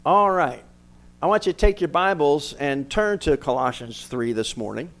All right. I want you to take your Bibles and turn to Colossians 3 this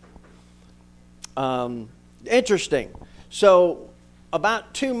morning. Interesting. So,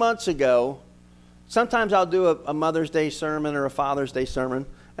 about 2 months ago, sometimes I'll do a Mother's Day sermon or a Father's Day sermon,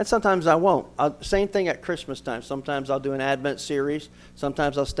 and sometimes I won't. Same thing at Christmas time. Sometimes I'll do an Advent series.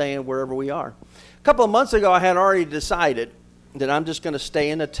 Sometimes I'll stay in wherever we are. A couple of months ago, I had already decided that I'm just going to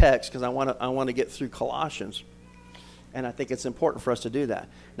stay in the text because I want to get through Colossians. And I think it's important for us to do that.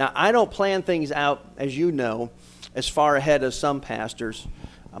 Now, I don't plan things out, as you know, as far ahead as some pastors.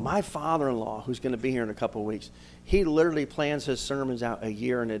 My father-in-law, who's going to be here in a couple of weeks, he literally plans his sermons out a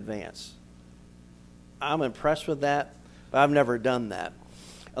year in advance. I'm impressed with that, but I've never done that.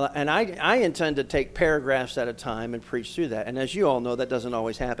 And I intend to take paragraphs at a time and preach through that. And as you all know, that doesn't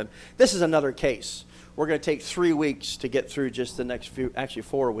always happen. This is another case. We're going to take 3 weeks to get through just the next few, actually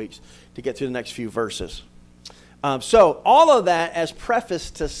 4 weeks, to get through the next few verses. So all of that as preface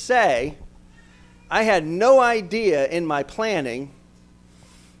to say, I had no idea in my planning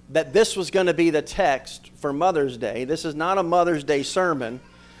that this was going to be the text for Mother's Day. This is not a Mother's Day sermon,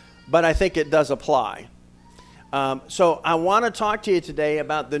 but I think it does apply. So I want to talk to you today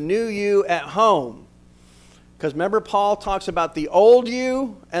about the new you at home. Because remember, Paul talks about the old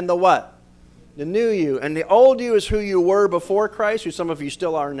you and the what? The new you. And the old you is who you were before Christ, who some of you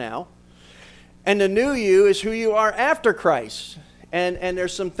still are now. And the new you is who you are after Christ. And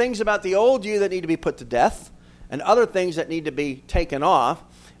there's some things about the old you that need to be put to death, and other things that need to be taken off,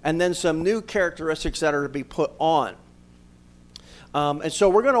 and then some new characteristics that are to be put on. And so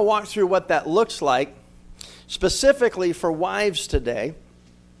we're going to walk through what that looks like, specifically for wives today.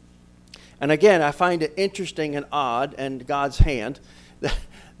 And again, I find it interesting and odd, and God's hand,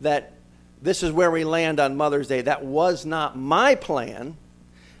 that this is where we land on Mother's Day. That was not my plan,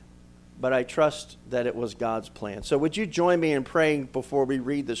 but I trust that it was God's plan. So would you join me in praying before we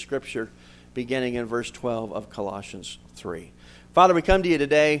read the scripture beginning in verse 12 of Colossians 3. Father, we come to you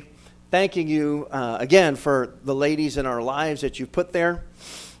today thanking you again for the ladies in our lives that you've put there.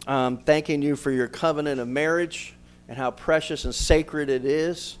 Thanking you for your covenant of marriage and how precious and sacred it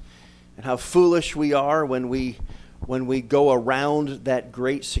is, and how foolish we are when we go around that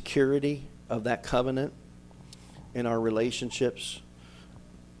great security of that covenant in our relationships.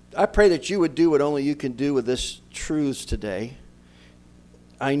 I pray that you would do what only you can do with this truths today.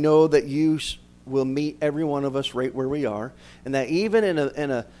 I know that you will meet every one of us right where we are, and that even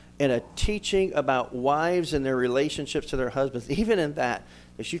in a teaching about wives and their relationships to their husbands, even in that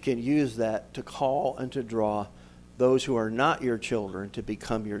you can use that to call and to draw those who are not your children to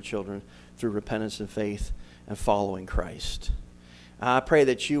become your children through repentance and faith and following Christ. I pray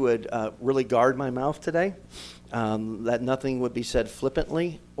that you would really guard my mouth today. That nothing would be said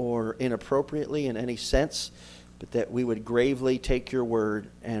flippantly or inappropriately in any sense, but that we would gravely take your word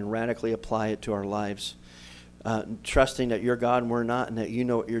and radically apply it to our lives, trusting that you're God and we're not, and that you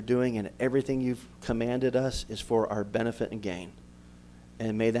know what you're doing, and everything you've commanded us is for our benefit and gain.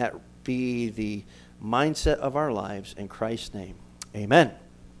 And may that be the mindset of our lives in Christ's name. Amen.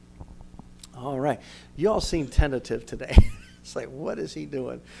 All right. You all seem tentative today. It's like, what is he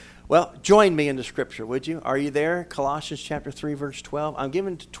doing? Well, join me in the scripture, would you? Are you there? Colossians chapter 3, verse 12. I'm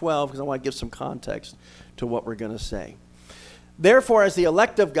giving to 12 because I want to give some context to what we're going to say. Therefore, as the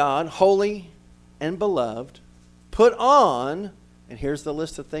elect of God, holy and beloved, put on, and here's the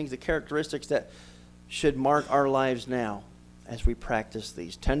list of things, the characteristics that should mark our lives now as we practice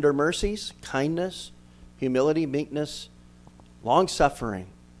these: tender mercies, kindness, humility, meekness, long-suffering.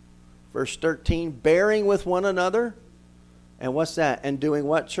 Verse 13, bearing with one another. And what's that? And doing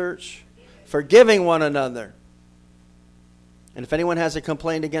what, church? Forgiving one another. And if anyone has a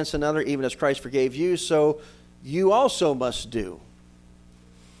complaint against another, even as Christ forgave you, so you also must do.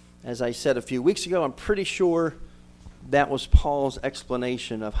 As I said a few weeks ago, I'm pretty sure that was Paul's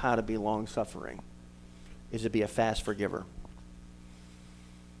explanation of how to be long-suffering, is to be a fast forgiver.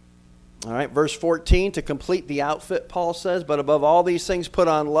 All right, verse 14, to complete the outfit, Paul says, but above all these things put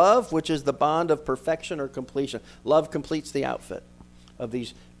on love, which is the bond of perfection or completion. Love completes the outfit of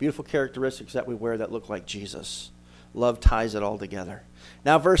these beautiful characteristics that we wear that look like Jesus. Love ties it all together.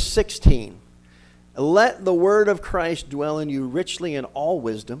 Now, verse 16, let the word of Christ dwell in you richly in all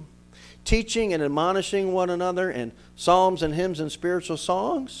wisdom, teaching and admonishing one another in psalms and hymns and spiritual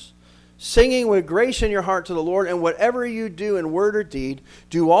songs, singing with grace in your heart to the Lord, and whatever you do in word or deed,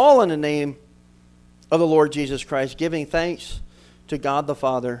 do all in the name of the Lord Jesus Christ, giving thanks to God the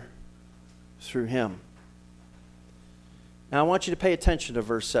Father through him. Now I want you to pay attention to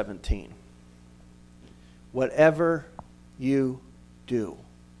verse 17. Whatever you do.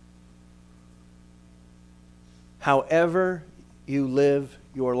 However you live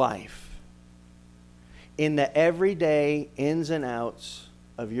your life. In the everyday ins and outs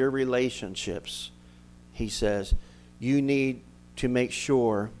of your relationships, he says, you need to make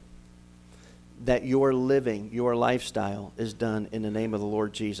sure that your living, your lifestyle is done in the name of the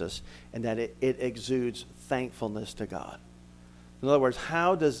Lord Jesus, and that it exudes thankfulness to God. In other words,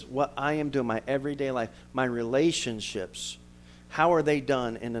 how does what I am doing, my everyday life, my relationships, how are they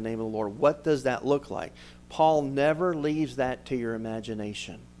done in the name of the Lord? What does that look like? Paul never leaves that to your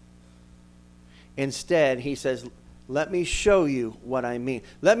imagination. Instead, he says, let me show you what I mean.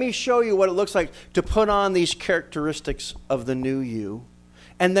 Let me show you what it looks like to put on these characteristics of the new you,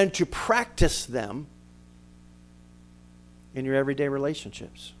 and then to practice them in your everyday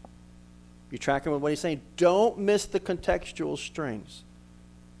relationships. You tracking with what he's saying? Don't miss the contextual strings.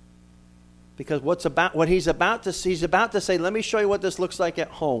 Because what he's about to say, let me show you what this looks like at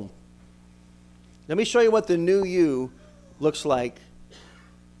home. Let me show you what the new you looks like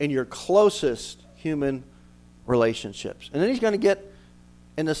in your closest human relationships. And then he's going to get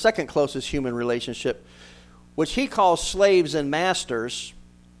in the second closest human relationship, which he calls slaves and masters.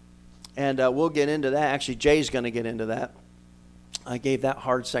 And we'll get into that. Actually, Jay's going to get into that. I gave that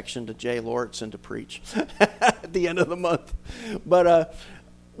hard section to Jay Lauritsen to preach at the end of the month. But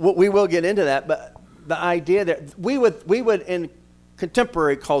we will get into that. But the idea that we would in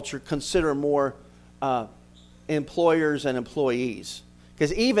contemporary culture consider more employers and employees.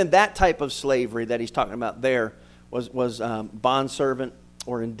 Because even that type of slavery that he's talking about there was bondservant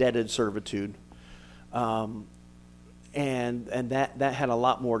or indebted servitude. And that had a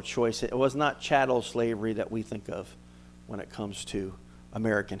lot more choice. It was not chattel slavery that we think of when it comes to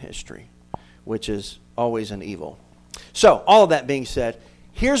American history, which is always an evil. So, all of that being said,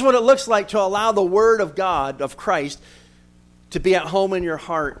 here's what it looks like to allow the Word of God, of Christ, to be at home in your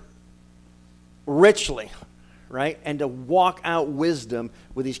heart richly, right? And to walk out wisdom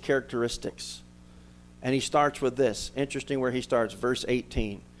with these characteristics. And he starts with this. Interesting where he starts, verse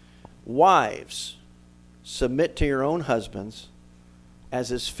 18. Wives, submit to your own husbands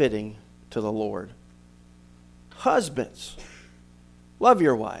as is fitting to the Lord. Husbands, love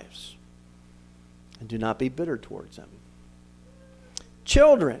your wives and do not be bitter towards them.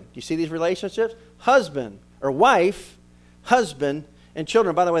 Children, you see these relationships? Husband or wife, husband, and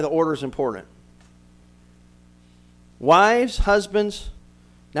children. By the way, the order is important. Wives, husbands,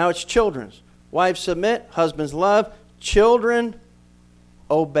 now it's children's. Wives submit, husbands love, children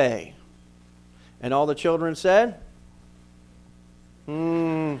obey. And all the children said?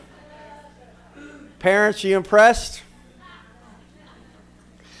 Parents, you impressed?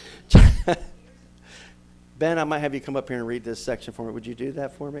 Ben, I might have you come up here and read this section for me. Would you do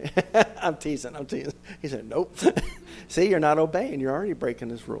that for me? I'm teasing. He said, nope. See, you're not obeying. You're already breaking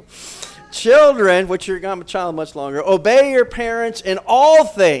this rule. Children, which you're going to be a child much longer, obey your parents in all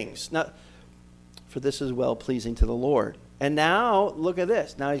things. Now, for this is well-pleasing to the Lord. And now, look at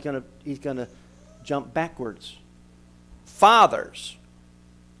this. Now he's going to jump backwards. Fathers,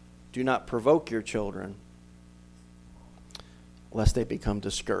 do not provoke your children, lest they become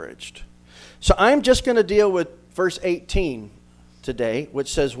discouraged. So I'm just going to deal with verse 18 today,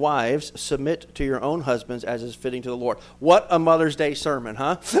 which says, wives, submit to your own husbands as is fitting to the Lord. What a Mother's Day sermon,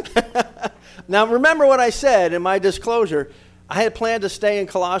 huh? Now, remember what I said in my disclosure. I had planned to stay in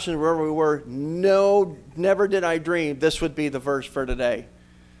Colossians wherever we were. No, never did I dream this would be the verse for today.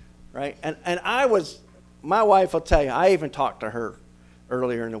 Right? And my wife will tell you, I even talked to her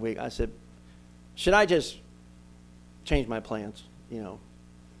earlier in the week. I said, should I just change my plans? You know,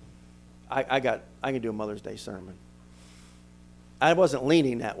 I can do a Mother's Day sermon. I wasn't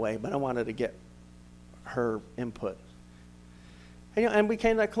leaning that way, but I wanted to get her input. And we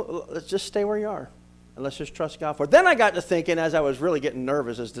came that let's just stay where you are. And let's just trust God for it. Then I got to thinking, as I was really getting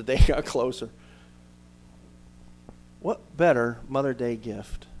nervous as the day got closer, what better Mother's Day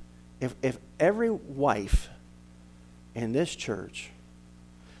gift if every wife in this church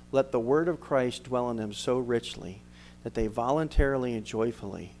let the word of Christ dwell in them so richly that they voluntarily and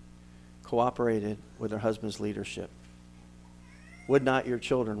joyfully cooperated with their husband's leadership. Would not your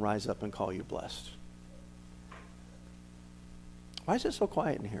children rise up and call you blessed? Why is it so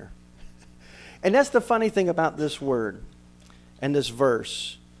quiet in here? And that's the funny thing about this word and this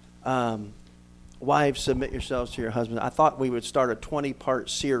verse. Wives, submit yourselves to your husband. I thought we would start a 20-part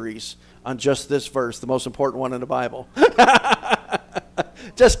series on just this verse, the most important one in the Bible.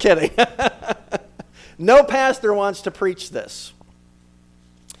 Just kidding. No pastor wants to preach this.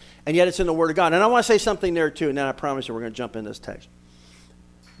 And yet it's in the Word of God. And I want to say something there too, and then I promise you we're going to jump in this text.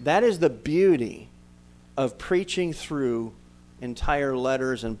 That is the beauty of preaching through entire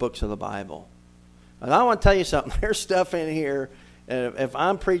letters and books of the Bible. And I want to tell you something. There's stuff in here, And if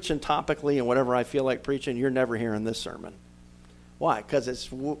I'm preaching topically and whatever I feel like preaching, you're never hearing this sermon. Why? Because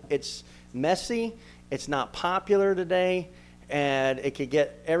it's messy, it's not popular today, and it could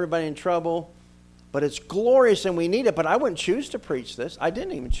get everybody in trouble. But it's glorious and we need it. But I wouldn't choose to preach this. I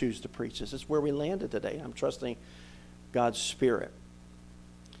didn't even choose to preach this. It's where we landed today. I'm trusting God's Spirit.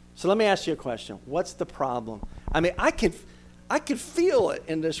 So let me ask you a question. What's the problem? I mean, I could feel it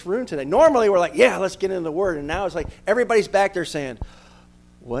in this room today. Normally we're like, yeah, let's get into the Word. And now it's like everybody's back there saying,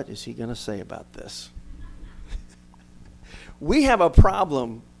 what is he going to say about this? We have a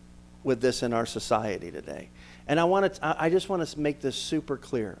problem with this in our society today. And I just want to make this super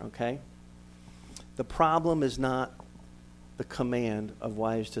clear, okay? The problem is not the command of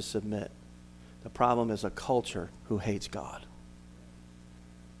wives to submit. The problem is a culture who hates God.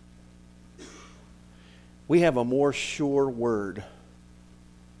 We have a more sure word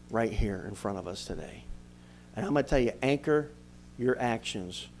right here in front of us today. And I'm going to tell you, anchor your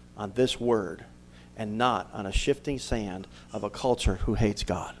actions on this word and not on a shifting sand of a culture who hates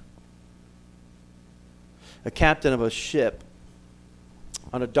God. A captain of a ship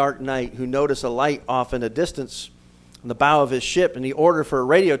on a dark night who noticed a light off in the distance on the bow of his ship, and he ordered for a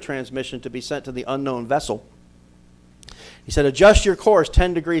radio transmission to be sent to the unknown vessel. He said, adjust your course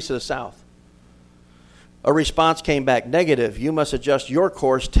 10 degrees to the south. A response came back, negative. You must adjust your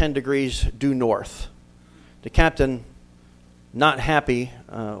course 10 degrees due north. The captain, not happy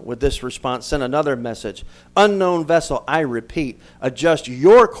with this response, sent another message. Unknown vessel, I repeat, adjust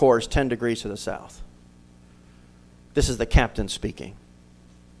your course 10 degrees to the south. This is the captain speaking.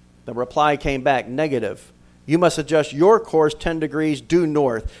 The reply came back, negative. You must adjust your course 10 degrees due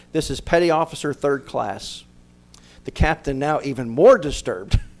north. This is Petty Officer 3rd Class. The captain, now even more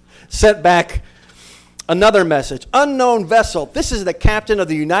disturbed, sent back another message. Unknown vessel, this is the captain of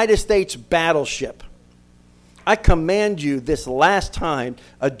the United States battleship. I command you this last time,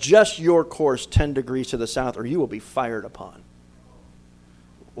 adjust your course 10 degrees to the south or you will be fired upon.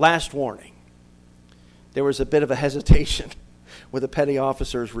 Last warning. There was a bit of a hesitation with the petty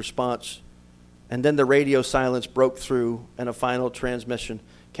officer's response. And then the radio silence broke through and a final transmission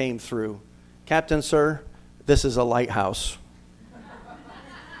came through. Captain, sir, this is a lighthouse.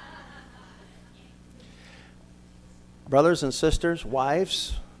 Brothers and sisters,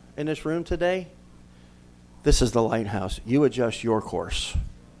 wives in this room today, this is the lighthouse. You adjust your course,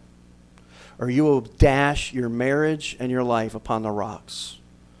 or you will dash your marriage and your life upon the rocks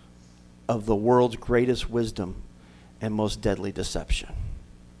of the world's greatest wisdom and most deadly deception.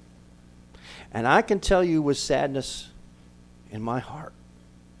 And I can tell you with sadness in my heart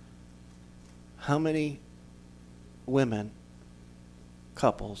how many women,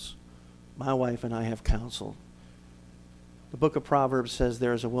 couples, my wife and I have counseled. The book of Proverbs says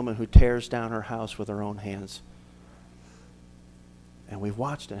there is a woman who tears down her house with her own hands. And we've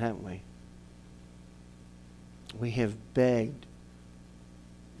watched it, haven't we? We have begged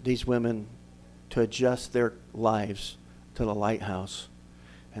these women to adjust their lives to the lighthouse.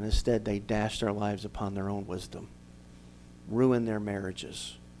 And instead they dash their lives upon their own wisdom. Ruin their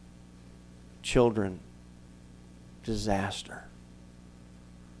marriages. Children. Disaster.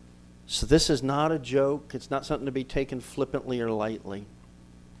 So this is not a joke. It's not something to be taken flippantly or lightly.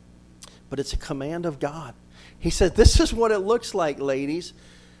 But it's a command of God. He said, this is what it looks like, ladies,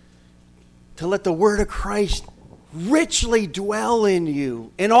 to let the word of Christ richly dwell in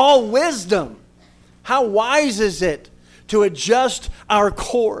you in all wisdom. How wise is it to adjust our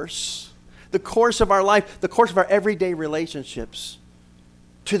course, the course of our life, the course of our everyday relationships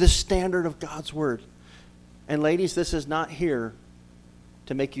to the standard of God's word. And ladies, this is not here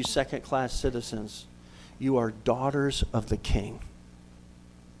to make you second-class citizens. You are daughters of the King.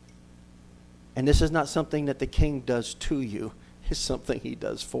 And this is not something that the King does to you. It's something he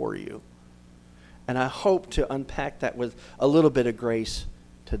does for you. And I hope to unpack that with a little bit of grace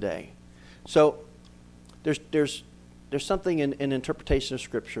today. So there's something in interpretation of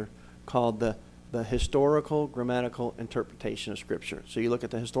Scripture called the historical grammatical interpretation of Scripture. So you look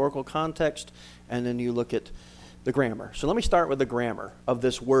at the historical context and then you look at the grammar. So let me start with the grammar of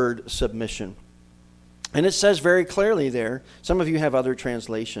this word submission. And it says very clearly there, some of you have other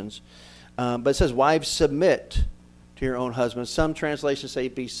translations, but it says, wives, submit to your own husband. Some translations say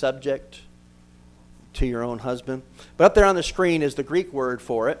be subject to your own husband. But up there on the screen is the Greek word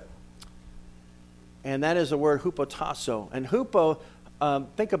for it. And that is the word hupotasso. And hupo,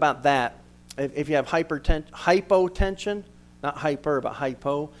 think about that. If you have hypotension, not hyper, but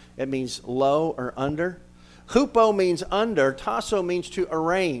hypo, it means low or under. Hupo means under. Tasso means to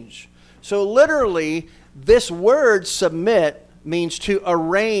arrange. So literally, this word submit means to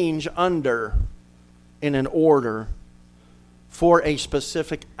arrange under in an order for a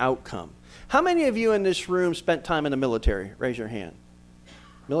specific outcome. How many of you in this room spent time in the military? Raise your hand.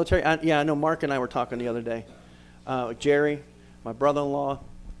 Military? I know Mark and I were talking the other day. Jerry, my brother-in-law,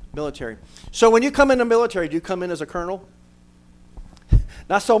 military. So when you come in the military, do you come in as a colonel?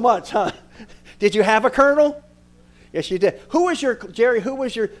 Not so much, huh? Did you have a colonel? Yes, you did. Jerry,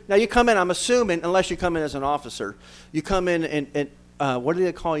 now you come in, I'm assuming, unless you come in as an officer, you come in and what do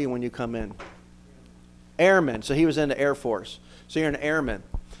they call you when you come in? Airman. So he was in the Air Force. So you're an airman.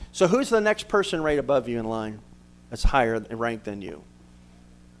 So who's the next person right above you in line that's higher in rank than you?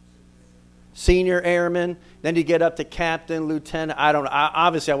 Senior airman. Then you get up to captain, lieutenant. I don't know.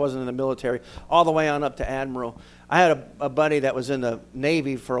 Obviously, I wasn't in the military. All the way on up to admiral. I had a buddy that was in the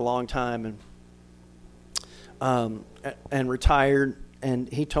Navy for a long time and retired. And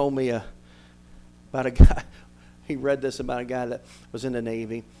he told me about a guy. He read this about a guy that was in the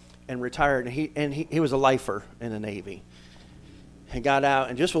Navy and retired. And he was a lifer in the Navy. And got out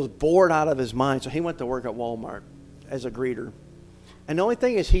and just was bored out of his mind. So he went to work at Walmart as a greeter. And the only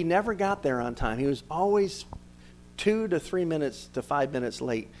thing is he never got there on time. He was always 2 to 3 minutes to 5 minutes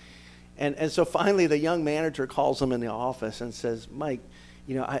late. And so finally the young manager calls him in the office and says, Mike,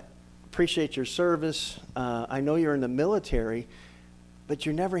 I appreciate your service. I know you're in the military, but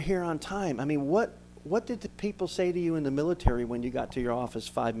you're never here on time. I mean, what did the people say to you in the military when you got to your office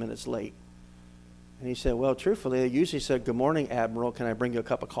 5 minutes late? And he said, well, truthfully, they usually said, good morning, Admiral. Can I bring you a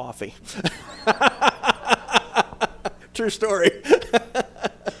cup of coffee? True story.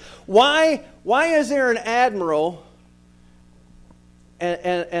 Why is there an admiral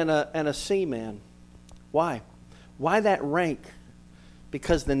and a seaman? Why? Why that rank?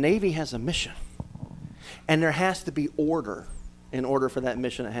 Because the Navy has a mission. And there has to be order in order for that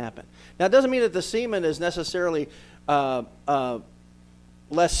mission to happen. Now, it doesn't mean that the seaman is necessarily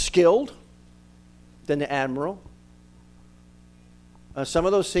less skilled than the admiral. Some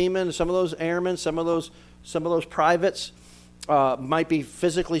of those seamen, some of those airmen, some of those privates might be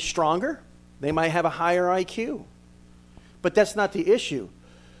physically stronger. They might have a higher IQ. But that's not the issue.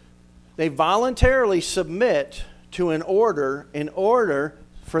 They voluntarily submit to an order in order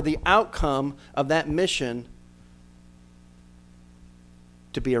for the outcome of that mission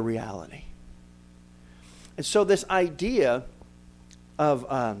to be a reality. And so this idea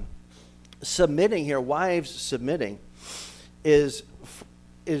of submitting here, wives submitting, is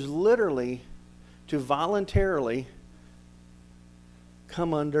literally to voluntarily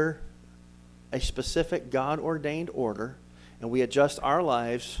come under a specific God-ordained order, and we adjust our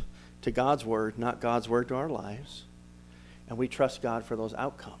lives to God's word, not God's word to our lives, and we trust God for those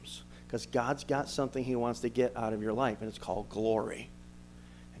outcomes, because God's got something he wants to get out of your life, and it's called glory.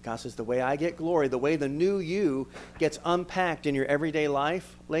 And God says, the way I get glory, the way the new you gets unpacked in your everyday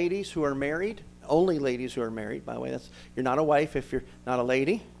life, ladies who are married, only ladies who are married, by the way, you're not a wife if you're not a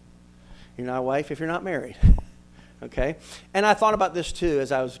lady. You're not a wife if you're not married. Okay? And I thought about this too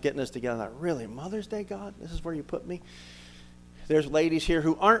as I was getting this together. I thought, really, Mother's Day, God? This is where you put me? There's ladies here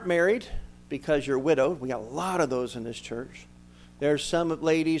who aren't married because you're widowed. We got a lot of those in this church. There's some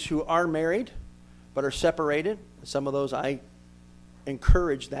ladies who are married but are separated. Some of those I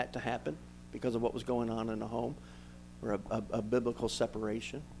encourage that to happen because of what was going on in the home, or a biblical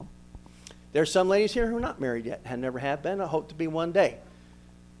separation. There's some ladies here who are not married yet, and never have been. I hope to be one day.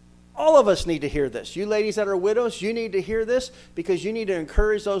 All of us need to hear this. You ladies that are widows, you need to hear this because you need to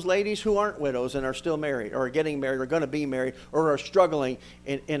encourage those ladies who aren't widows and are still married or are getting married or going to be married or are struggling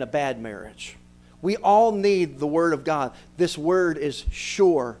in a bad marriage. We all need the word of God. This word is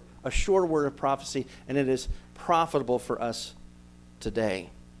sure, a sure word of prophecy, and it is profitable for us today.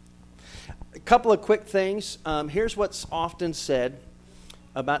 A couple of quick things. Here's what's often said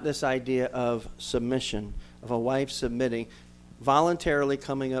about this idea of submission, of a wife submitting, voluntarily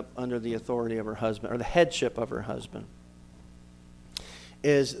coming up under the authority of her husband, or the headship of her husband,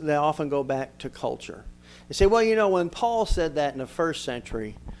 is they often go back to culture. They say, well, when Paul said that in the first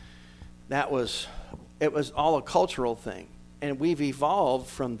century, it was all a cultural thing. And we've evolved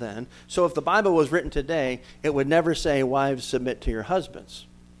from then. So if the Bible was written today, it would never say, wives, submit to your husbands.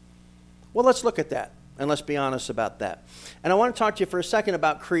 Well, let's look at that, and let's be honest about that. And I want to talk to you for a second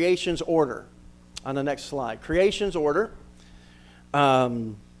about creation's order on the next slide. Creation's order.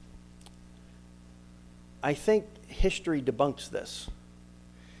 I think history debunks this.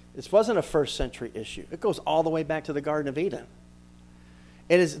 This wasn't a first century issue. It goes all the way back to the Garden of Eden.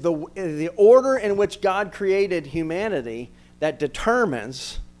 It is the order in which God created humanity that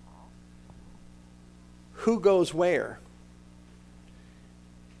determines who goes where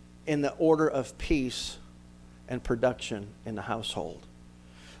in the order of peace and production in the household.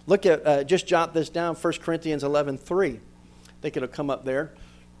 Look at, just jot this down, 1 Corinthians 11:3. They could have come up there.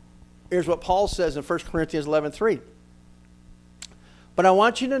 Here's what Paul says in 1 Corinthians 11:3. But I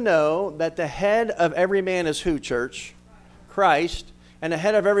want you to know that the head of every man is who, church? Christ. And the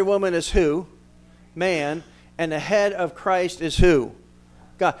head of every woman is who? Man. And the head of Christ is who?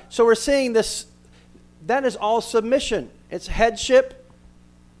 God. So we're seeing this. That is all submission. It's headship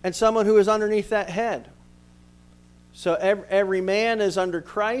and someone who is underneath that head. So every man is under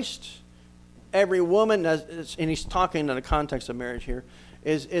Christ. Every woman, and he's talking in the context of marriage here,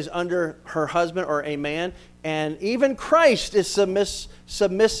 is under her husband or a man. And even Christ is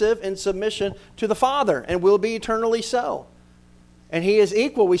submissive in submission to the Father and will be eternally so. And he is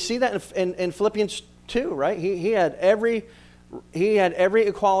equal. We see that in Philippians 2, right? He had every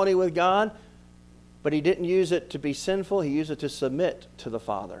equality with God, but he didn't use it to be sinful. He used it to submit to the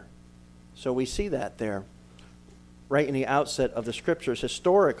Father. So we see that there, right in the outset of the Scriptures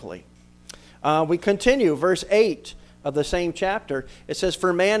historically. We continue, verse 8 of the same chapter. It says,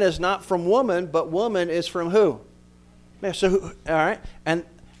 for man is not from woman, but woman is from who? So, all right. And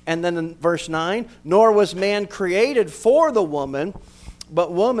then in verse 9, nor was man created for the woman,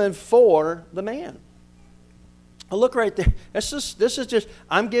 but woman for the man. Well, look right there. This is just,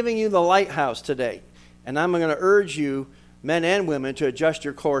 I'm giving you the lighthouse today. And I'm going to urge you, men and women, to adjust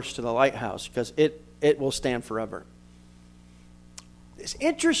your course to the lighthouse because it will stand forever. It's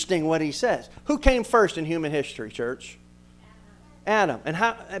interesting what he says. Who came first in human history, church? Adam. And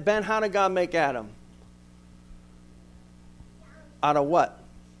how did God make Adam? Out of what?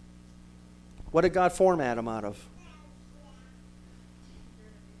 What did God form Adam out of?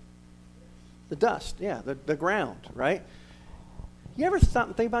 The dust, yeah, the ground, right? You ever stop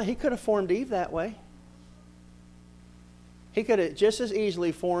and think about it? He could have formed Eve that way. He could have just as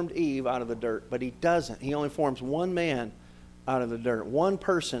easily formed Eve out of the dirt, but he doesn't. He only forms one man out of the dirt, one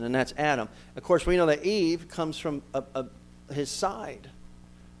person, and that's Adam. Of course, we know that Eve comes from his side,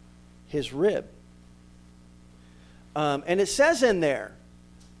 his rib. And it says in there,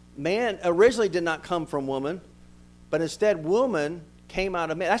 man originally did not come from woman, but instead woman came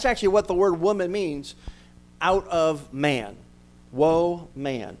out of man. That's actually what the word woman means, out of man. Woe,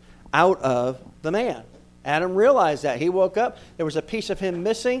 man. Out of the man. Adam realized that. He woke up, there was a piece of him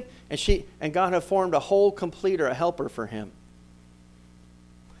missing, and God had formed a whole completer, a helper for him.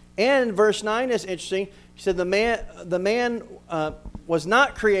 And verse 9 is interesting. He said the man was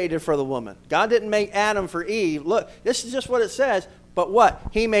not created for the woman. God didn't make Adam for Eve. Look, this is just what it says. But what?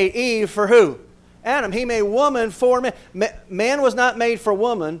 He made Eve for who? Adam. He made woman for man. Man was not made for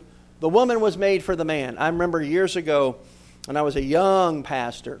woman. The woman was made for the man. I remember years ago when I was a young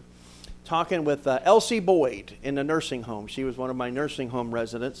pastor talking with Elsie Boyd in the nursing home. She was one of my nursing home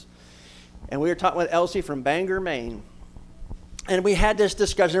residents. And we were talking with Elsie from Bangor, Maine. And we had this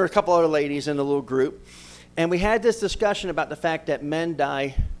discussion. There were a couple other ladies in the little group. And we had this discussion about the fact that men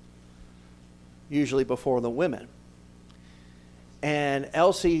die usually before the women. And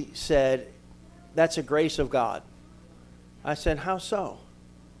Elsie said, that's a grace of God. I said, how so?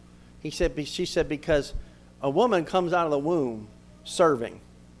 She said, because a woman comes out of the womb serving.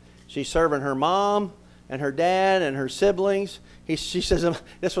 She's serving her mom and her dad and her siblings. She says,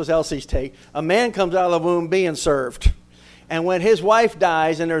 this was Elsie's take, a man comes out of the womb being served. And when his wife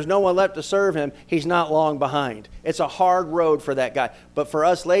dies and there's no one left to serve him, he's not long behind. It's a hard road for that guy. But for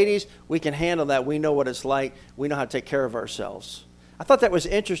us ladies, we can handle that. We know what it's like. We know how to take care of ourselves. I thought that was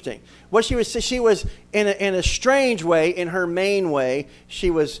interesting. What she was in a strange way, in her main way, she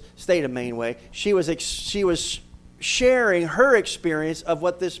was sharing her experience of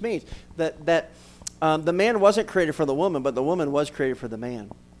what this means. That the man wasn't created for the woman, but the woman was created for the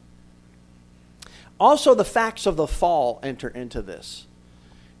man. Also, the facts of the fall enter into this.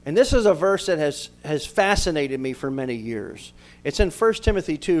 And this is a verse that has fascinated me for many years. It's in 1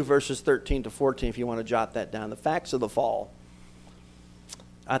 Timothy 2, verses 13 to 14, if you want to jot that down. The facts of the fall.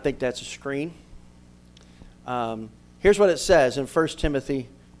 I think that's a screen. Here's what it says in 1 Timothy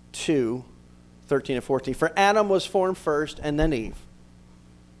 2, 13 and 14. For Adam was formed first, and then Eve.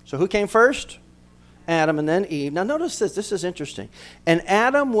 So who came first? Adam and then Eve. Now notice this. This is interesting. And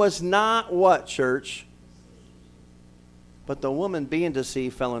Adam was not what, church? But the woman being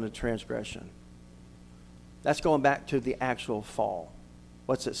deceived fell into transgression. That's going back to the actual fall.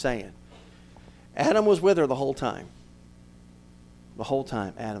 What's it saying? Adam was with her the whole time. The whole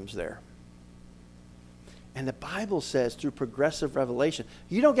time Adam's there. And the Bible says through progressive revelation,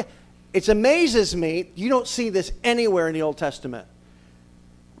 it amazes me, you don't see this anywhere in the Old Testament.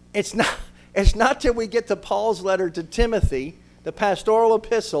 It's not till we get to Paul's letter to Timothy, the pastoral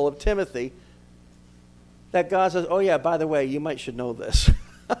epistle of Timothy, that God says, oh yeah, by the way, you should know this.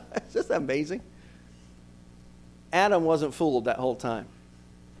 Is this amazing? Adam wasn't fooled that whole time.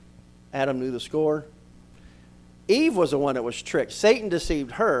 Adam knew the score. Eve was the one that was tricked. Satan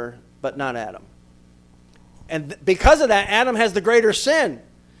deceived her, but not Adam. And because of that, Adam has the greater sin.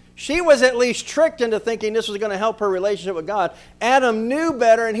 She was at least tricked into thinking this was going to help her relationship with God. Adam knew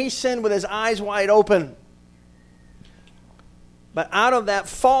better, and he sinned with his eyes wide open. But out of that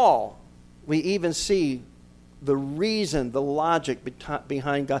fall, we even see the reason, the logic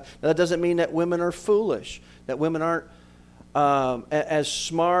behind God. Now, that doesn't mean that women are foolish, that women aren't as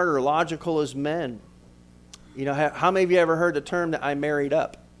smart or logical as men. You know, how many of you ever heard the term that I married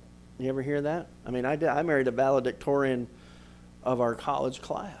up? You ever hear that? I mean, I did. I married a valedictorian of our college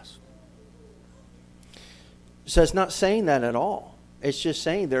class. So it's not saying that at all. It's just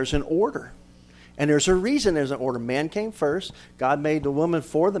saying there's an order. And there's a reason there's an order. Man came first. God made the woman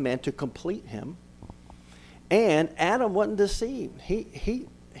for the man to complete him. And Adam wasn't deceived. He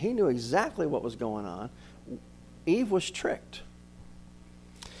knew exactly what was going on. Eve was tricked.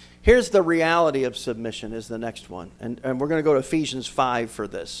 Here's the reality of submission is the next one. And we're going to go to Ephesians 5 for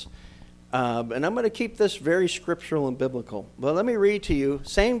this. And I'm going to keep this very scriptural and biblical. But let me read to you,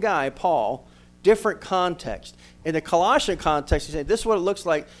 same guy, Paul, different context. In the Colossian context, he said, this is what it looks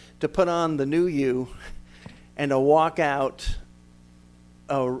like to put on the new you and to walk out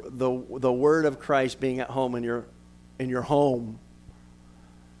the word of Christ being at home in your home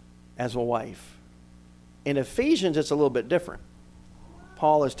as a wife. In Ephesians, it's a little bit different.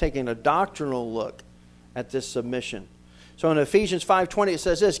 Paul is taking a doctrinal look at this submission. So in Ephesians 5:20 it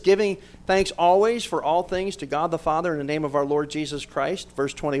says this, giving thanks always for all things to God the Father in the name of our Lord Jesus Christ.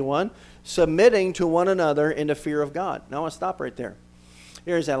 Verse 21, submitting to one another in the fear of God. Now I want to stop right there.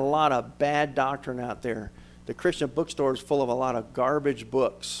 There's a lot of bad doctrine out there. The Christian bookstore is full of a lot of garbage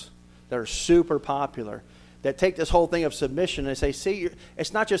books that are super popular that take this whole thing of submission and say, see,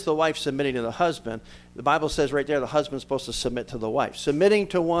 it's not just the wife submitting to the husband. The Bible says right there the husband's supposed to submit to the wife. Submitting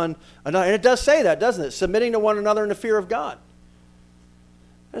to one another. And it does say that, doesn't it? Submitting to one another in the fear of God.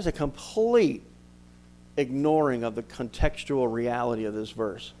 There's a complete ignoring of the contextual reality of this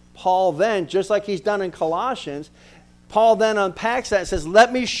verse. Paul then, just like he's done in Colossians, Paul then unpacks that and says,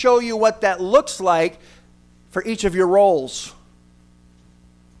 let me show you what that looks like for each of your roles.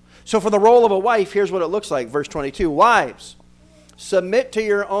 So for the role of a wife, here's what it looks like. Verse 22, wives, submit to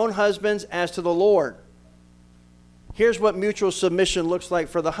your own husbands as to the Lord. Here's what mutual submission looks like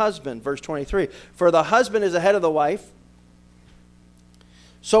for the husband. Verse 23, for the husband is the head of the wife.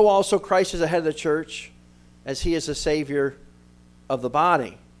 So also Christ is the head of the church, as he is the Savior of the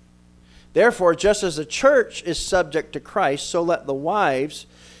body. Therefore, just as the church is subject to Christ, so let the wives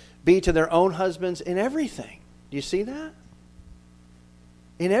be to their own husbands in everything. Do you see that?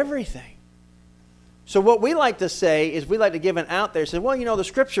 In everything. So what we like to say is we like to give an out there, say, well, you know, the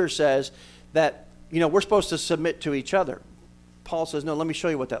scripture says that, you know, we're supposed to submit to each other. Paul says, no, let me show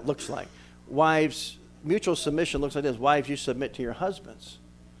you what that looks like. Wives, mutual submission looks like this. Wives, you submit to your husbands.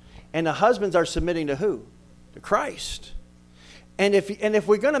 And the husbands are submitting to who? To Christ. And if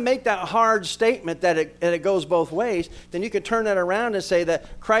we're going to make that hard statement that it goes both ways, then you can turn that around and say that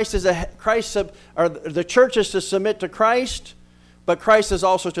the church is to submit to Christ, but Christ is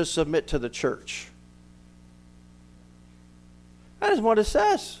also to submit to the church. That is what it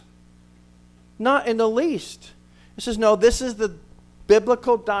says. Not in the least. It says, no, this is the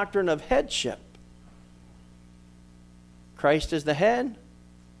biblical doctrine of headship. Christ is the head.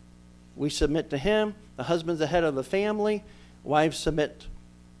 We submit to him. The husband's the head of the family. Wives submit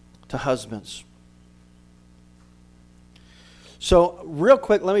to husbands. So real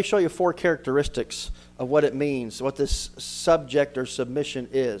quick, let me show you 4 characteristics of what it means, what this subject or submission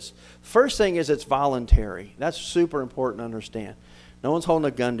is. First thing is it's voluntary. That's super important to understand. No one's holding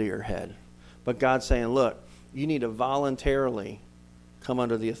a gun to your head. But God's saying, look, you need to voluntarily come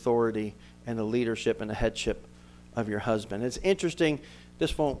under the authority and the leadership and the headship of your husband. It's interesting.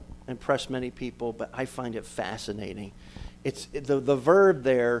 This won't impress many people, but I find it fascinating. It's the verb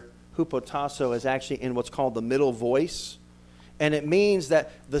there, hupotasso, is actually in what's called the middle voice. And it means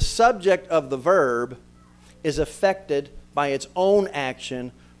that the subject of the verb is affected by its own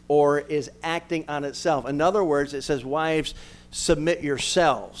action or is acting on itself. In other words, it says, wives, submit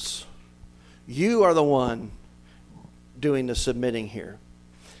yourselves. You are the one doing the submitting here.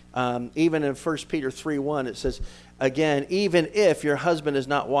 Even in 1 Peter 3:1, it says, again, even if your husband is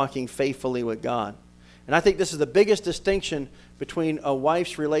not walking faithfully with God. And I think this is the biggest distinction between a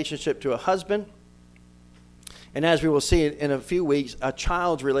wife's relationship to a husband and, as we will see in a few weeks, a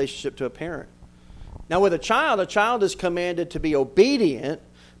child's relationship to a parent. Now with a child is commanded to be obedient,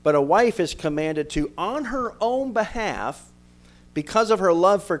 but a wife is commanded to, on her own behalf, because of her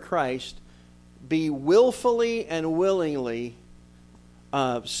love for Christ, be willfully and willingly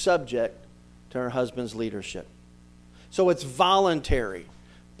subject to her husband's leadership. So it's voluntary.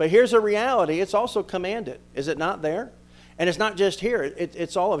 But here's a reality. It's also commanded. Is it not there? And it's not just here.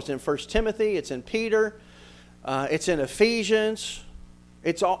 It's all of it. It's in 1 Timothy. It's in Peter. It's in Ephesians.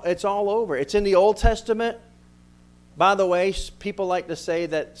 It's all over. It's in the Old Testament. By the way, people like to say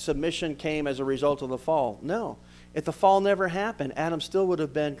that submission came as a result of the fall. No. If the fall never happened, Adam still would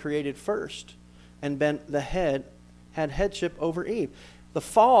have been created first and been the head, had headship over Eve. The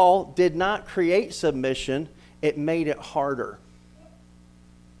fall did not create submission. It made it harder.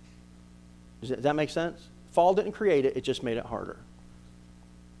 Does that make sense? Fall didn't create it. It just made it harder.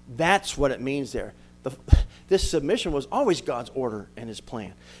 That's what it means there. This submission was always God's order and his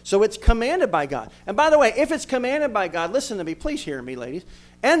plan. So it's commanded by God. And by the way, if it's commanded by God, listen to me, please hear me, ladies,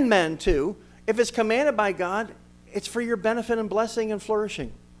 and men too. If it's commanded by God, it's for your benefit and blessing and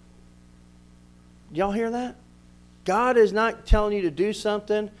flourishing. Y'all hear that? God is not telling you to do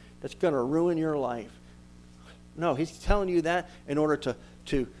something that's going to ruin your life. No, he's telling you that in order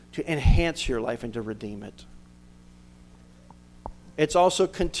to enhance your life and to redeem it. It's also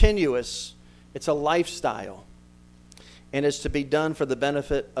continuous. It's a lifestyle. And it's to be done for the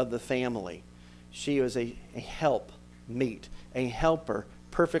benefit of the family. She was a help meet, a helper,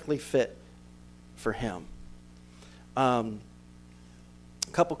 perfectly fit for him. A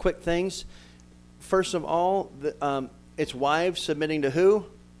couple quick things. First of all, it's wives submitting to who?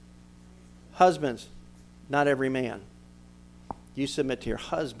 Husbands, not every man. You submit to your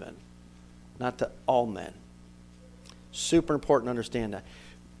husband, not to all men. Super important to understand that.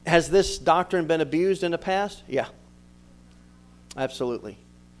 Has this doctrine been abused in the past? Yeah. Absolutely.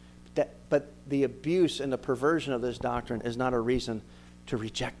 But the abuse and the perversion of this doctrine is not a reason to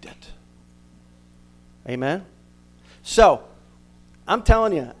reject it. Amen? So, I'm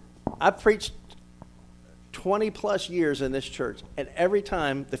telling you, I've preached 20 plus years in this church, and every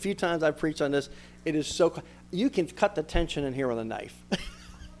time, the few times I've preached on this, it is so, you can cut the tension in here with a knife.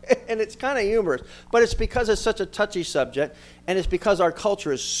 And it's kind of humorous, but it's because it's such a touchy subject, and it's because our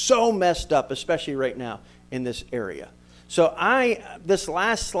culture is so messed up, especially right now in this area. So this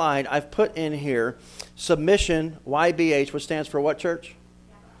last slide, I've put in here, submission, YBH, which stands for what, church?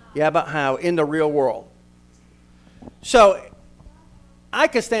 Yeah, but how? In the real world. So I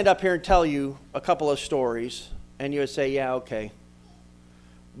could stand up here and tell you a couple of stories, and you would say, yeah, okay.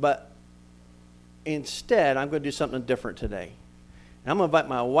 But instead, I'm going to do something different today. And I'm going to invite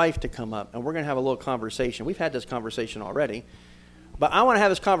my wife to come up, and we're going to have a little conversation. We've had this conversation already. But I want to have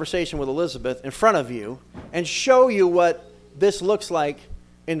this conversation with Elizabeth in front of you and show you what this looks like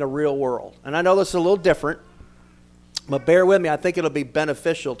in the real world. And I know this is a little different, but bear with me. I think it'll be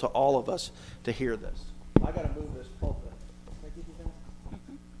beneficial to all of us to hear this. I got to move this pulpit.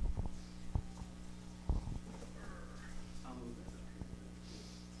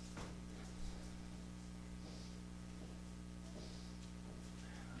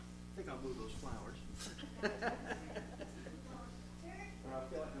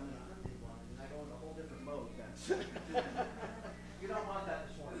 You don't want that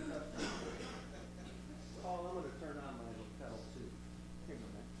this morning. Paul, I'm going to turn on my lapel too. Here a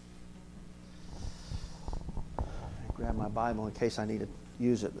minute. Grab my Bible in case I need to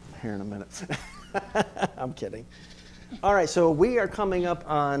use it here in a minute. I'm kidding. All right, so we are coming up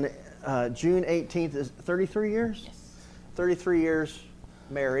on June 18th. Is 33 years? Yes. 33 years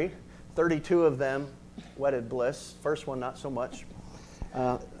married. 32 of them wedded bliss. First one, not so much.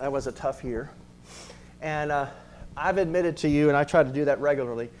 That was a tough year. And I've admitted to you, and I try to do that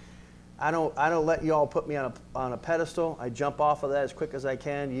regularly, I don't let you all put me on a pedestal. I jump off of that as quick as I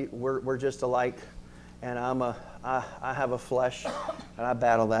can. We're just alike, and I have a flesh, and I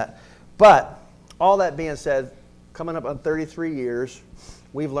battle that. But all that being said, coming up on 33 years,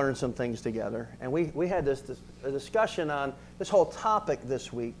 we've learned some things together, and we had a discussion on this whole topic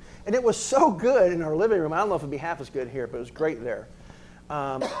this week, and it was so good in our living room. I don't know if it'd be half as good here, but it was great there.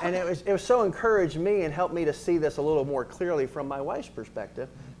 And it was so encouraged me and helped me to see this a little more clearly from my wife's perspective.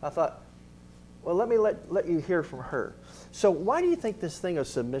 I thought, well, let me let you hear from her. So why do you think this thing of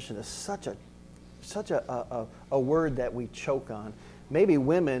submission is such a word that we choke on? Maybe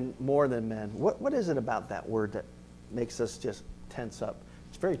women more than men. What is it about that word that makes us just tense up?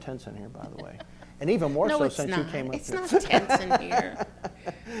 It's very tense in here, by the way. And even more so since you came up here. It's not tense in here.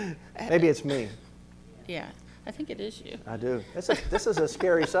 Maybe it's me. Yeah. I think it is you. I do. This is a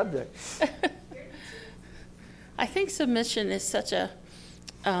scary subject. I think submission is such a,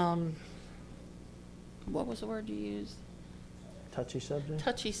 what was the word you used? Touchy subject?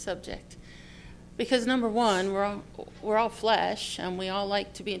 Touchy subject. Because number one, we're all flesh, and we all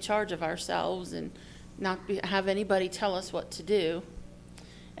like to be in charge of ourselves and not have anybody tell us what to do.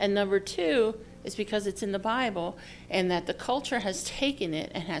 And number two is because it's in the Bible, and that the culture has taken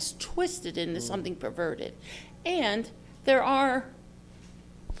it and has twisted it into something perverted. And there are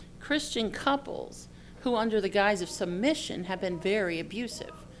Christian couples who, under the guise of submission, have been very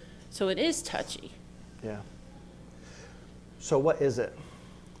abusive. So it is touchy. Yeah. So what is it?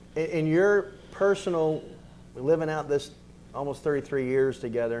 In your personal, living out this almost 33 years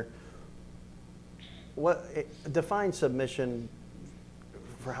together, define submission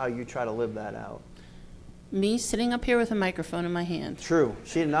for how you try to live that out. Me sitting up here with a microphone in my hand. True.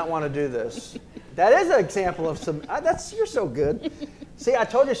 She did not want to do this. That is an example of you're so good. See, I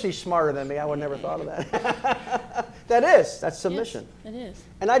told you she's smarter than me. I would never thought of that. That's submission. Yes, it is.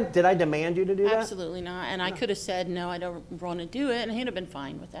 And did I demand you to do that? Absolutely not. And I could have said, no, I don't want to do it, and he'd have been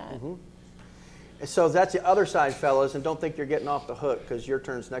fine with that. Mm-hmm. So that's the other side, fellas, and don't think you're getting off the hook, because your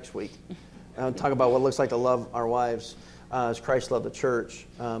turn's next week. Talk about what it looks like to love our wives as Christ loved the church.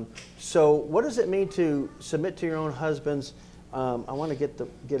 So what does it mean to submit to your own husbands? I want to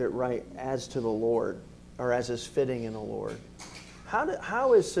get it right, as to the Lord, or as is fitting in the Lord.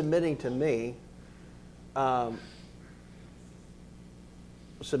 How is submitting to me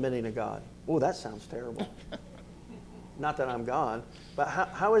submitting to God? Oh, that sounds terrible. Not that I'm God, but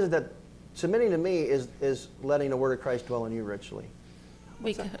how is it that submitting to me is letting the word of Christ dwell in you richly?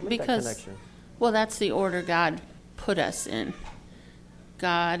 Make that connection. Well, that's the order God put us in.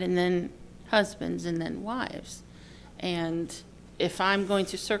 God, and then husbands, and then wives. And if I'm going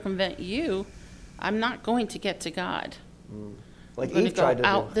to circumvent you, I'm not going to get to God. Like I'm Eve tried to go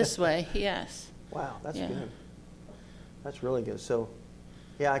out do. this way, yes. Wow, that's Yeah. good. That's really good. So,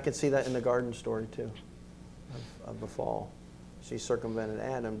 yeah, I can see that in the garden story too, of the fall. She circumvented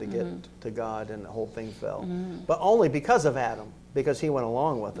Adam to get to God, and the whole thing fell. But only because of Adam, because he went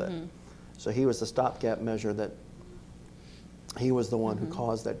along with it. So he was the stopgap measure, that he was the one who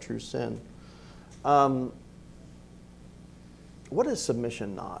caused that true sin. What is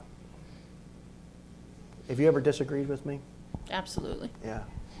submission not? Have you ever disagreed with me? Absolutely. Yeah.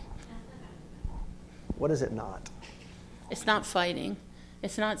 What is it not? It's not fighting.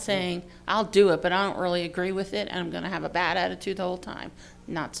 It's not saying, I'll do it, but I don't really agree with it, and I'm going to have a bad attitude the whole time.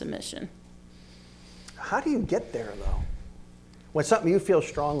 Not submission. How do you get there, though? When something you feel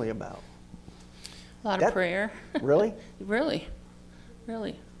strongly about? A lot of prayer. Really? Really.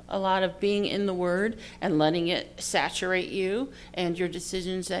 A lot of being in the Word and letting it saturate you and your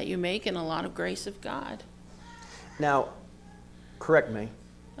decisions that you make, and a lot of grace of God. Now, correct me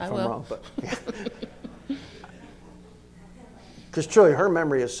I if will. I'm wrong, but because truly her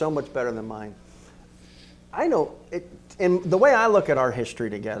memory is so much better than mine. I know it, in the way I look at our history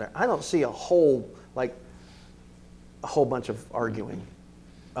together, I don't see a whole bunch of arguing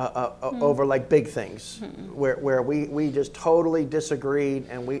over like big things where we just totally disagreed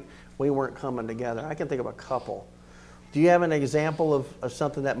and we weren't coming together. I can think of a couple. Do you have an example of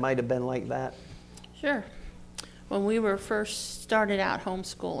something that might have been like that? Sure. When we were first started out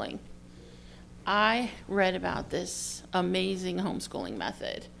homeschooling, I read about this amazing homeschooling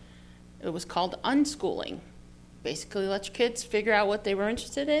method. It was called unschooling. Basically, let your kids figure out what they were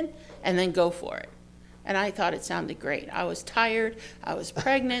interested in and then go for it. And I thought it sounded great. I was tired. I was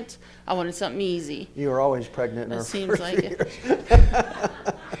pregnant. I wanted something easy. You were always pregnant in our It seems first like few it.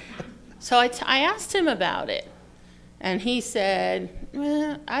 years. So I asked him about it. And he said,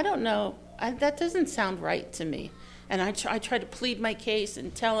 I don't know. That doesn't sound right to me. And I tried to plead my case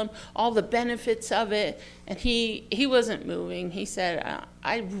and tell him all the benefits of it. And he wasn't moving. He said,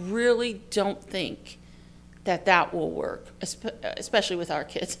 I really don't think that will work, especially with our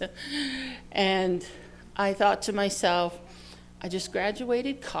kids. And I thought to myself, I just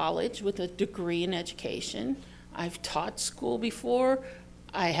graduated college with a degree in education. I've taught school before.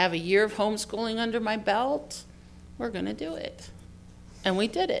 I have a year of homeschooling under my belt. We're going to do it. And we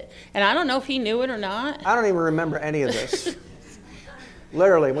did it. And I don't know if he knew it or not. I don't even remember any of this.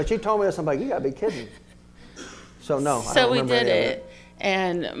 Literally, when she told me this, I'm like, you gotta be kidding. So no, I don't So we remember did any of it.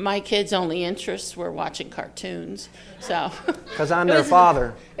 And my kids' only interests were watching cartoons. So Because I'm their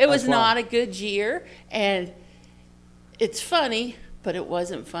father. It was That's why. not a good year. And it's funny, but it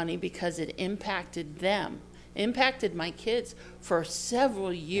wasn't funny because it impacted them, impacted my kids for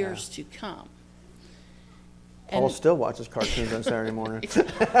several years to come. Paul still watches cartoons on Saturday morning.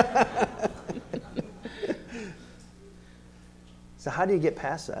 So how do you get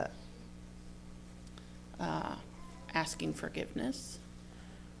past that? Asking forgiveness.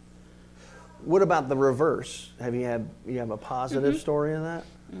 What about the reverse? You have a positive story in that?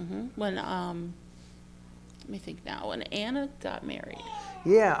 When me think now, when Anna got married.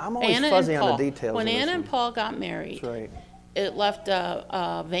 Yeah, I'm always fuzzy on the details. When of this Anna and one. Paul got married, That's right. it left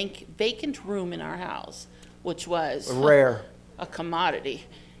a vacant room in our house, which was Rare. a commodity.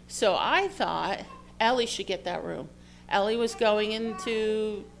 So I thought Ellie should get that room. Ellie was going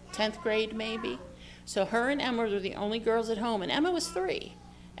into 10th grade maybe. So her and Emma were the only girls at home, and Emma was 3,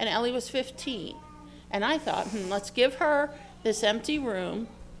 and Ellie was 15. And I thought, let's give her this empty room,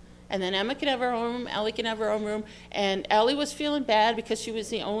 and then Emma can have her own room, Ellie can have her own room. And Ellie was feeling bad because she was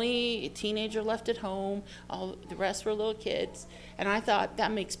the only teenager left at home. All the rest were little kids. And I thought,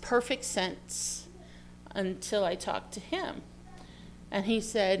 that makes perfect sense until I talked to him. And he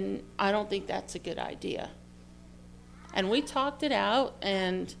said, I don't think that's a good idea. And we talked it out,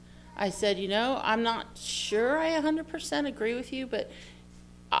 and I said, I'm not sure I 100% agree with you, but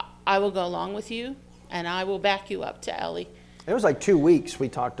I will go along with you, and I will back you up to Ellie. It was like 2 weeks we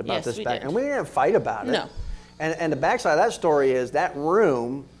talked about Yes, this we back, did. and we didn't fight about it. No. And the backside of that story is that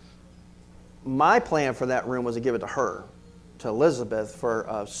room, my plan for that room was to give it to her, to Elizabeth, for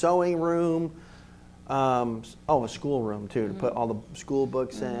a sewing room, a school room too, to put all the school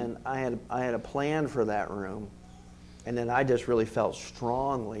books in. I had a plan for that room, and then I just really felt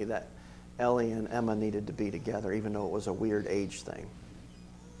strongly that Ellie and Emma needed to be together, even though it was a weird age thing.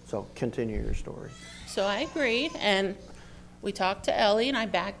 So continue your story. So I agreed, and we talked to Ellie, and I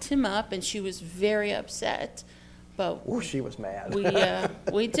backed him up, and she was very upset. But Ooh, she was mad.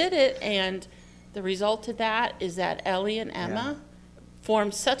 we did it, and the result of that is that Ellie and Emma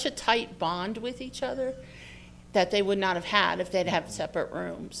formed such a tight bond with each other that they would not have had if they'd had separate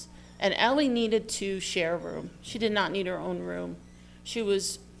rooms. And Ellie needed to share a room. She did not need her own room. She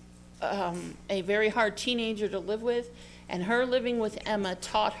was a very hard teenager to live with, and her living with Emma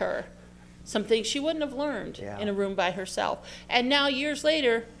taught her some things she wouldn't have learned in a room by herself. And now years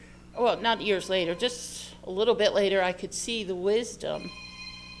later, well, not years later, just a little bit later, I could see the wisdom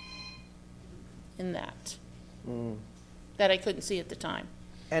in that that I couldn't see at the time.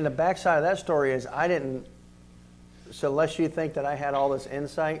 And the backside of that story is so unless you think that I had all this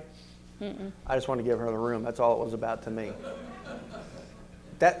insight, I just wanted to give her the room. That's all it was about to me.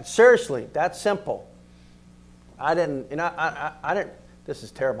 Seriously, that's simple. I didn't, this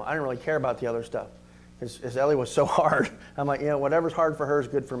is terrible. I didn't really care about the other stuff. Because Ellie was so hard. I'm like, whatever's hard for her is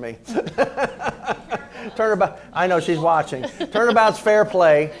good for me. Turnabout, I know she's watching. Turnabout's fair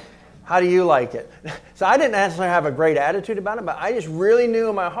play. How do you like it? So I didn't necessarily have a great attitude about it, but I just really knew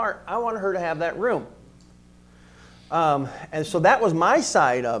in my heart I wanted her to have that room. And so that was my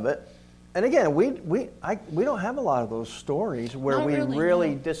side of it. And again, we don't have a lot of those stories where Not we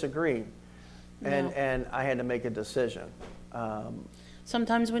really, no. disagreed. And I had to make a decision.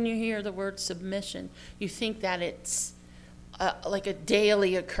 Sometimes when you hear the word submission, you think that it's like a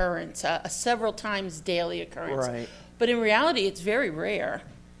daily occurrence, a several times daily occurrence. Right. But in reality, it's very rare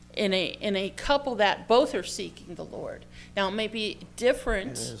in a couple that both are seeking the Lord. Now, it may be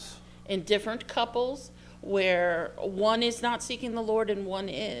different in different couples where one is not seeking the Lord and one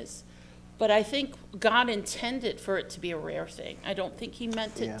is. But I think God intended for it to be a rare thing. I don't think he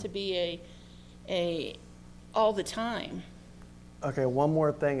meant it to be a all the time. Okay, one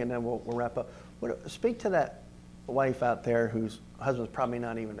more thing, and then we'll wrap up. Speak to that wife out there whose husband's probably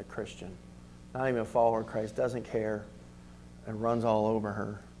not even a Christian, not even a follower of Christ, doesn't care, and runs all over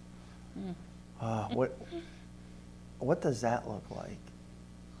her. What does that look like?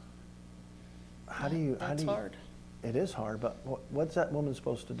 That's hard. It is hard, but what's that woman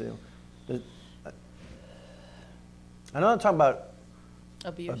supposed to do? I know I'm talking about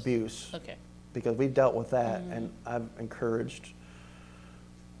abuse. Okay. Because we've dealt with that, and I've encouraged,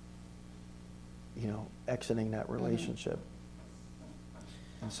 exiting that relationship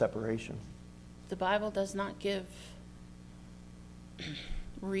and separation. The Bible does not give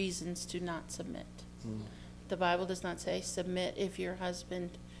reasons to not submit. The Bible does not say submit if your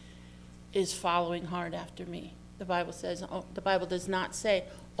husband is following hard after me. The Bible does not say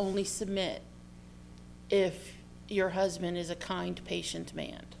only submit if your husband is a kind, patient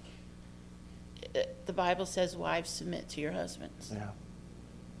man. The Bible says wives submit to your husbands. Yeah.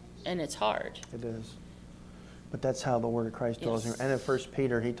 And it's hard. It is. But that's how the word of Christ goes. Yes. And in 1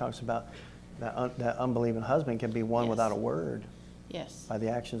 Peter, he talks about that unbelieving husband can be won without a word. Yes. By the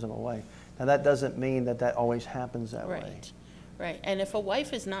actions of a wife. Now, that doesn't mean that always happens that way. Right. And if a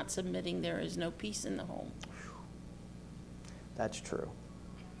wife is not submitting, there is no peace in the home. That's true.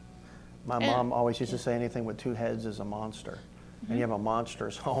 My mom always used to say anything with two heads is a monster. And you have a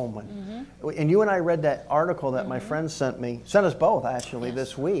monstrous home. And you and I read that article that my friend sent us both actually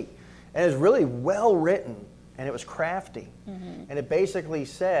this week. And it was really well written and it was crafty. And it basically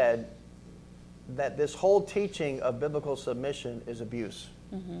said that this whole teaching of biblical submission is abuse.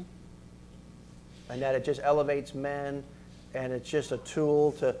 Mm-hmm. And that it just elevates men, and it's just a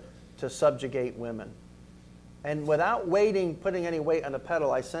tool to subjugate women. And without putting any weight on the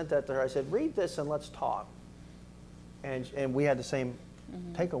pedal, I sent that to her. I said, read this and let's talk. And we had the same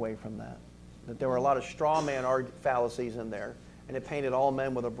takeaway from that. That there were a lot of straw man fallacies in there. And it painted all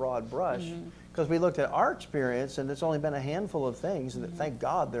men with a broad brush. Because we looked at our experience, and it's only been a handful of things. And thank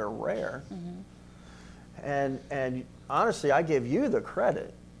God they're rare. And honestly, I give you the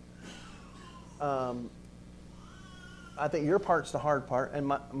credit. I think your part's the hard part,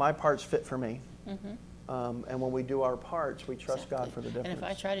 and my part's fit for me. And when we do our parts, we trust God for the difference. And if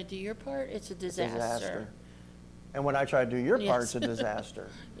I try to do your part, it's a disaster. And when I try to do your part, it's a disaster.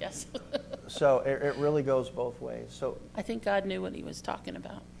 Yes. So it really goes both ways. So I think God knew what he was talking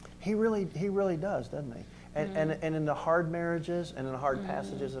about. He really does, doesn't he? And in the hard marriages, and in the hard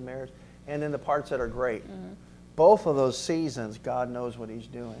passages of marriage, and in the parts that are great, both of those seasons, God knows what he's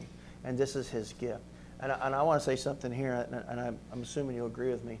doing. And this is his gift. And I want to say something here, and I'm assuming you'll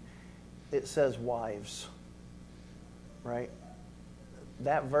agree with me. It says wives, right?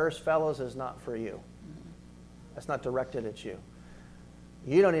 That verse, fellas, is not for you. That's not directed at you.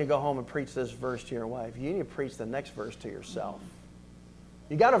 You don't need to go home and preach this verse to your wife. You need to preach the next verse to yourself.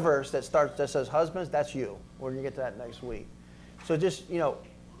 You got a verse that says husbands, that's you. We're going to get to that next week. So just,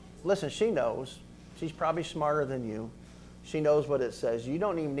 listen, she knows. She's probably smarter than you. She knows what it says. You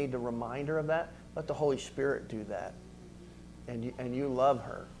don't even need to remind her of that. Let the Holy Spirit do that. And you love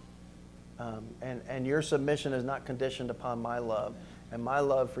her. And your submission is not conditioned upon my love. And my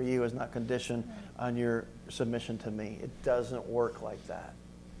love for you is not conditioned on your submission to me. It doesn't work like that.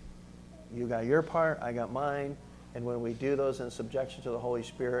 You got your part, I got mine. And when we do those in subjection to the Holy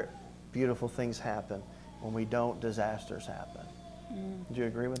Spirit, beautiful things happen. When we don't, disasters happen. Do you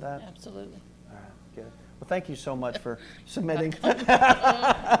agree with that? Absolutely. All right, good. Well, thank you so much for submitting. Give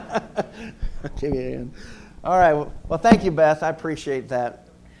me a hand. All right. Well, thank you, Beth. I appreciate that.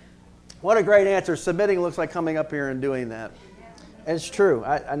 What a great answer. Submitting looks like coming up here and doing that. And it's true.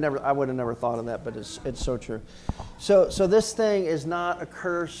 I would have never thought of that, but it's so true. So this thing is not a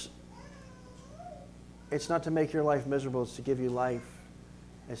curse. It's not to make your life miserable. It's to give you life.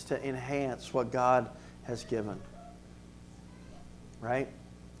 It's to enhance what God has given. Right?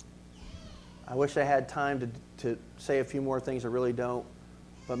 I wish I had time to say a few more things. I really don't.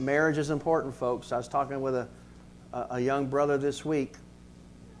 But marriage is important, folks. I was talking with a young brother this week.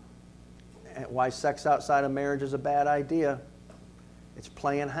 Why sex outside of marriage is a bad idea. It's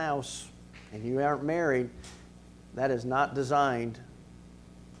playing house, and you aren't married. That is not designed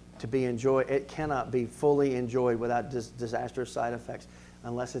to be enjoyed. It cannot be fully enjoyed without disastrous side effects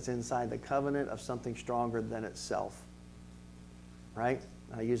unless it's inside the covenant of something stronger than itself. Right?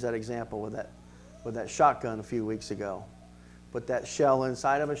 I used that example with that shotgun a few weeks ago. Put that shell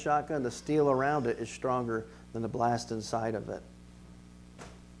inside of a shotgun, the steel around it is stronger than the blast inside of it.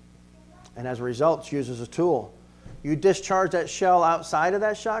 And as a result, it's used as a tool. You discharge that shell outside of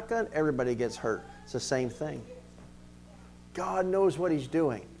that shotgun, everybody gets hurt. It's the same thing. God knows what he's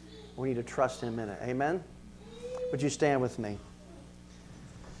doing. We need to trust him in it. Amen? Would you stand with me?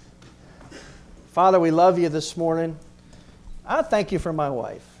 Father, we love you this morning. I thank you for my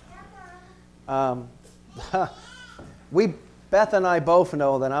wife. Beth and I both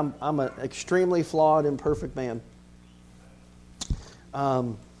know that I'm an extremely flawed, imperfect man.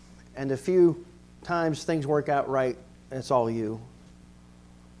 And a few times things work out right, it's all you.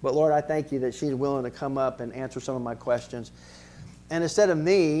 But Lord, I thank you that she's willing to come up and answer some of my questions. And instead of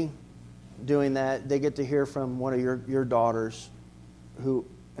me doing that, they get to hear from one of your daughters who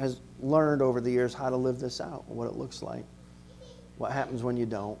has learned over the years how to live this out, what it looks like, what happens when you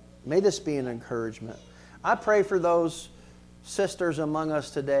don't. May this be an encouragement. I pray for those sisters among us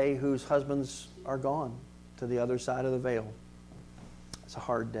today whose husbands are gone to the other side of the veil. It's a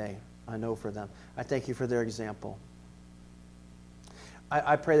hard day, I know, for them. I thank you for their example.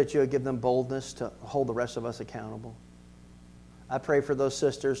 I pray that you would give them boldness to hold the rest of us accountable. I pray for those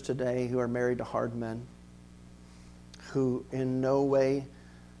sisters today who are married to hard men, who in no way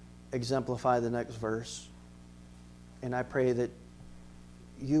exemplify the next verse. And I pray that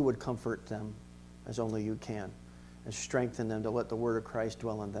you would comfort them as only you can and strengthen them to let the word of Christ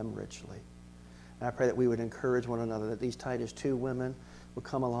dwell in them richly. And I pray that we would encourage one another, that these Titus 2 women would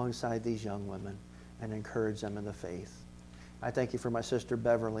come alongside these young women and encourage them in the faith. I thank you for my sister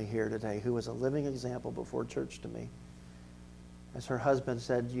Beverly here today, who was a living example before church to me. As her husband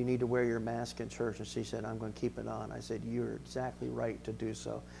said, you need to wear your mask in church, and she said, I'm going to keep it on. I said, you're exactly right to do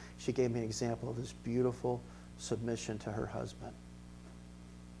so. She gave me an example of this beautiful submission to her husband.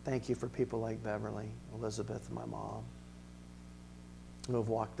 Thank you for people like Beverly, Elizabeth, and my mom, who have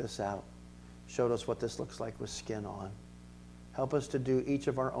walked this out, showed us what this looks like with skin on. Help us to do each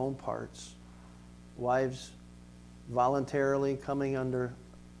of our own parts. Wives, voluntarily coming under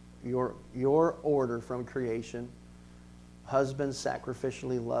your order from creation. Husbands,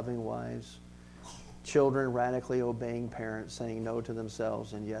 sacrificially loving wives. Children, radically obeying parents, saying no to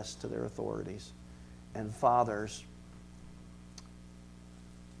themselves and yes to their authorities. And fathers,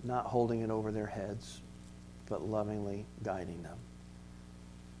 not holding it over their heads, but lovingly guiding them.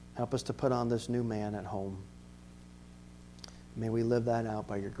 Help us to put on this new man at home. May we live that out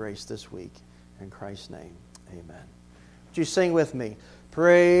by your grace this week. In Christ's name, amen. Would you sing with me?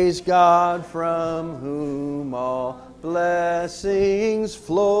 Praise God from whom all blessings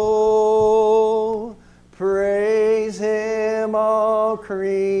flow. Praise Him, all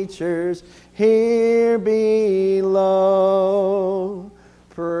creatures here below.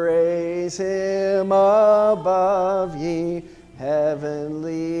 Praise Him above, ye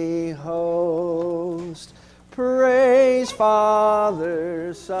heavenly host. Praise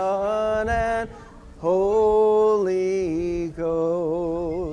Father, Son, and Holy